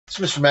It's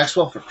Mr.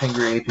 Maxwell for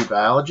Pingree AP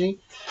Biology.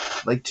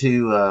 I'd like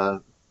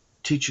to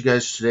teach you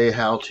guys today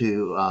how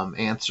to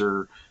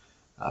answer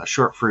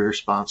short free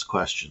response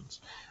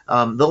questions.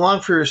 The long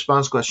free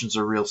response questions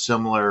are real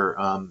similar.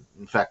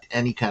 In fact,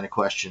 any kind of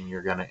question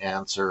you're going to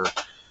answer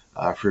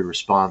free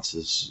response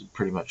is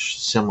pretty much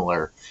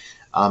similar.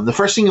 The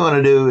first thing you want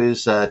to do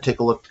is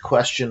take a look at the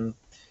question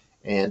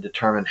and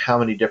determine how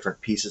many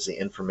different pieces of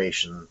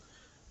information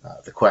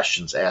the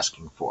question's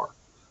asking for.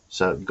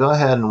 So go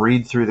ahead and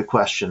read through the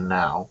question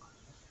now.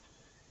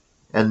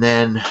 And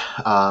then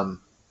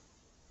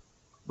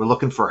we're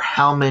looking for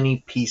how many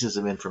pieces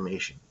of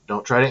information.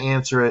 Don't try to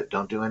answer it.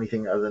 Don't do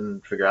anything other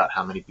than figure out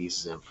how many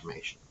pieces of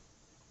information.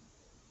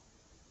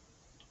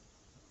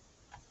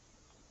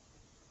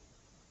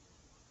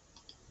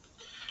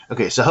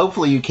 Okay, so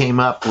hopefully you came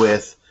up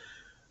with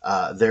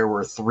there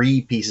were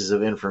 3 pieces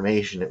of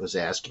information it was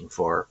asking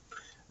for.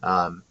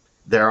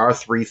 There are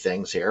 3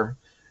 things here.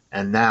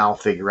 And now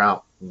figure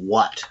out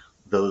what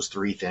those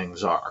 3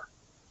 things are.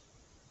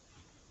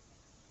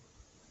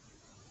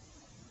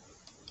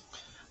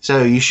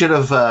 So you should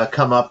have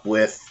come up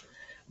with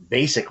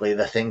basically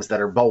the things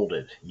that are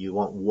bolded. You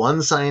want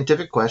one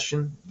scientific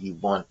question, you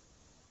want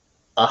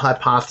a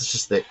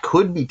hypothesis that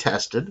could be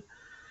tested,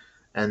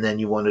 and then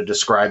you want to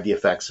describe the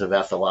effects of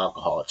ethyl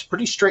alcohol. It's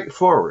pretty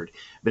straightforward,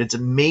 but it's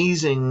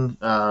amazing.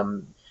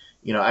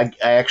 I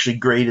actually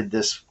graded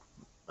this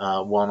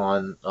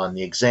one on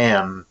the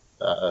exam,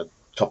 a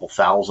couple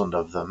thousand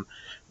of them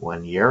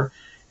one year,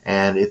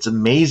 and it's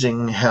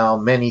amazing how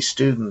many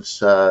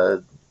students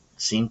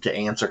seem to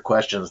answer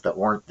questions that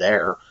weren't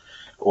there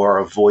or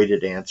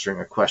avoided answering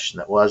a question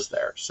that was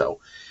there. So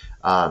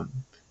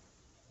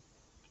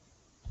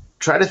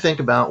try to think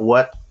about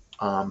what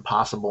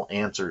possible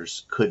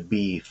answers could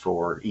be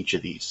for each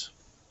of these.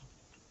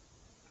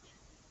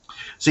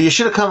 So you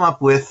should have come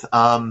up with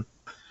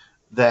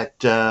that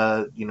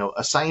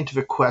a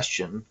scientific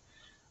question.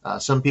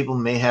 Some people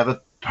may have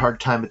a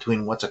hard time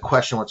between what's a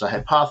question, what's a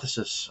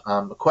hypothesis.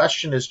 A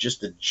question is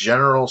just a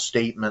general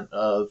statement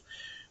of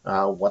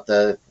what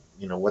the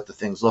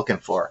thing's looking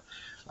for.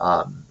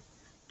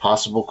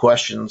 Possible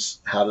questions: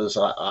 how does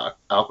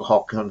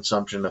alcohol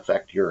consumption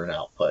affect urine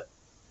output?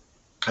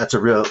 Was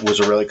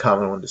a really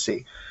common one to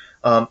see.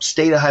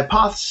 State a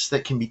hypothesis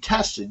that can be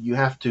tested. You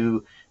have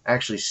to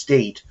actually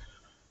state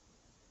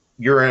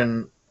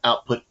urine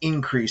output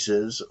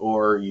increases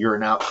or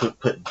urine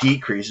output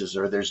decreases,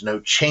 or there's no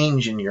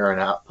change in urine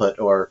output,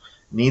 or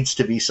needs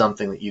to be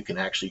something that you can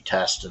actually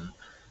test and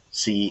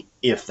see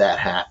if that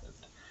happened.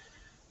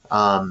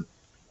 And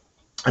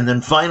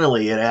then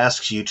finally, it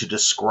asks you to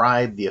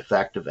describe the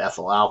effect of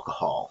ethyl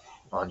alcohol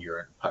on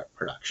urine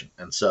production.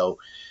 And so,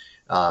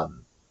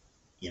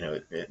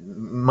 it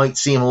might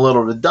seem a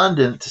little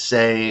redundant to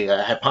say,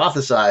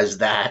 hypothesize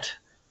that,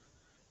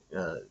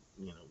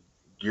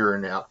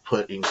 urine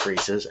output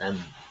increases, and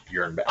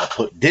urine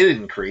output did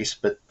increase,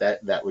 but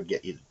that would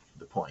get you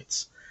the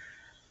points.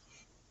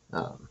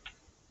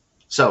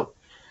 So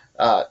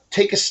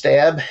take a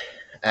stab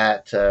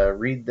at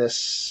read this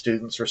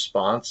student's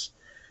response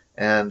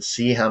and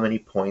see how many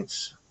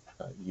points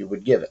you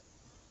would give it.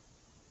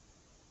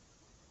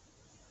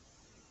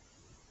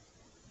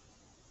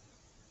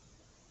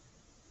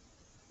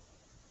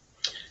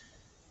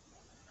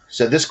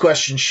 So this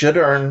question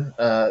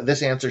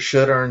this answer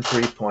should earn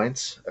 3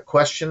 points. A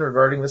question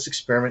regarding this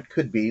experiment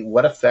could be,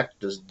 what effect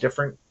does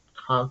different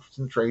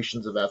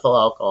concentrations of ethyl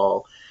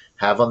alcohol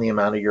have on the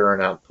amount of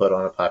urine output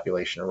on a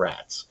population of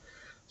rats?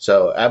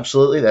 So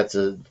absolutely, that's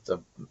a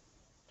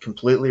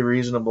completely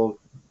reasonable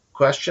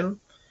question.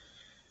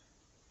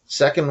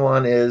 Second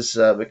one is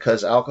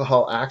because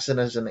alcohol acts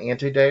as an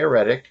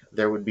antidiuretic,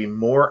 there would be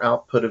more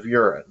output of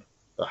urine,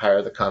 the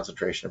higher the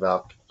concentration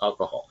of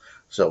alcohol.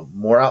 So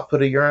more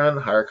output of urine,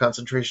 higher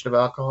concentration of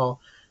alcohol,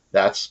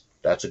 that's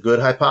a good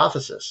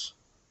hypothesis.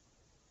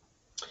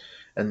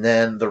 And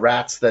then the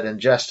rats that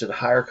ingested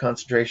higher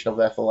concentration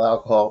of ethyl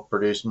alcohol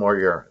produced more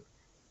urine.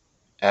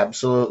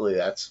 Absolutely,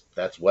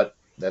 that's what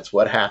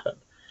happened.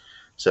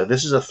 So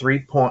this is a 3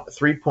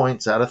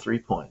 points out of 3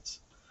 points.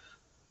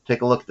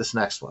 Take a look at this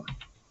next one.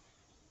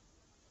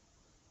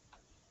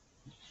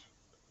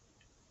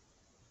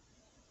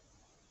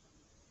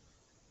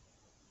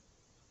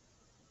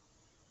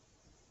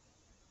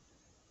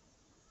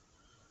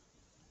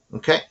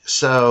 Okay,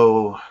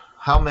 so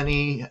how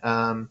many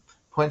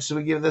points do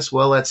we give this?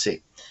 Well, let's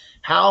see.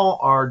 How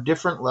are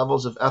different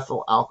levels of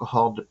ethyl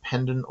alcohol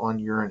dependent on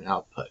urine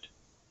output?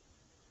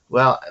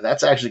 Well,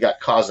 that's actually got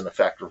cause and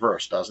effect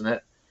reversed, doesn't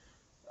it?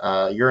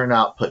 Urine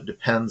output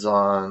depends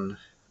on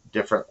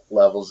different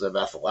levels of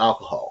ethyl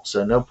alcohol,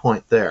 so no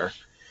point there.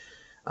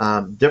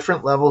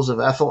 Different levels of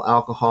ethyl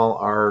alcohol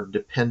are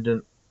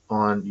dependent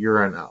on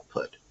urine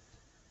output.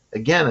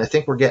 Again, I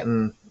think we're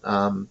getting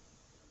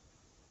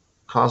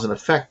cause and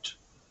effect.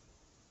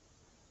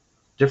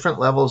 Different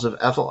levels of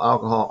ethyl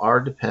alcohol are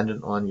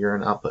dependent on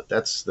urine output.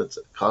 That's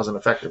cause and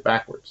effect are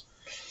backwards.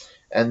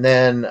 And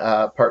then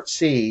part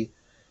C,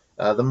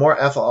 the more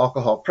ethyl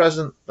alcohol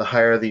present, the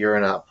higher the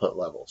urine output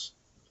levels.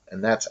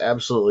 And that's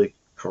absolutely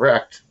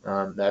correct.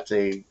 That's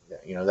a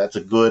that's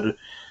a good,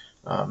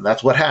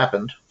 that's what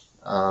happened.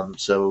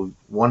 So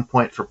 1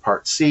 point for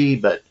part C,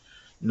 but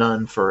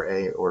none for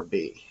A or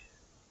B.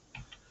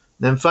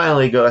 Then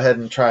finally, go ahead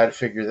and try to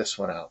figure this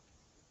one out.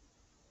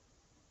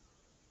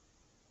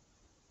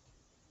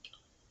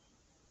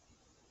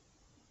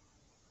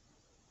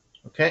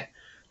 Okay,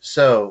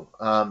 so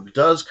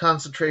does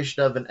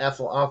concentration of an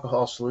ethyl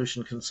alcohol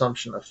solution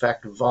consumption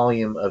affect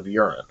volume of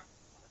urine?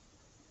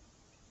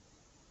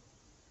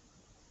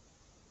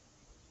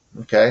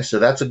 Okay, so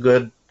that's a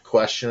good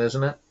question,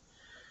 isn't it?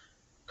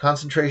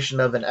 Concentration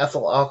of an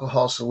ethyl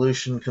alcohol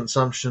solution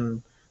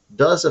consumption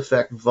does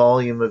affect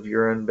volume of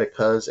urine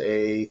because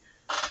a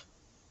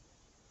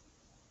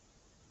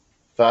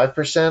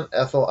 5%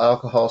 ethyl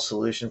alcohol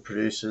solution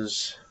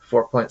produces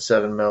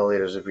 4.7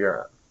 milliliters of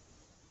urine.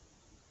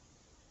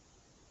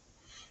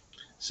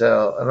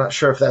 So I'm not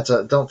sure if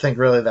don't think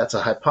really that's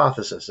a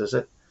hypothesis, is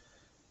it?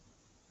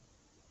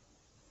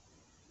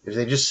 If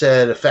they just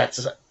said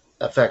affects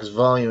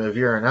volume of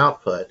urine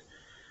output,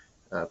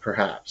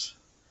 perhaps.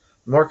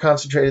 The more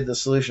concentrated the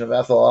solution of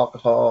ethyl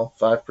alcohol,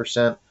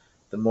 5%,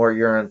 the more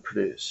urine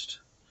produced,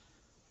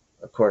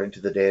 according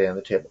to the data in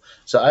the table.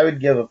 So I would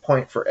give a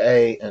point for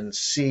A and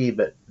C,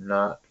 but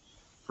not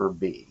for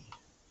B.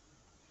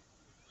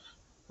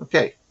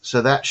 Okay,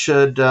 so that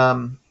should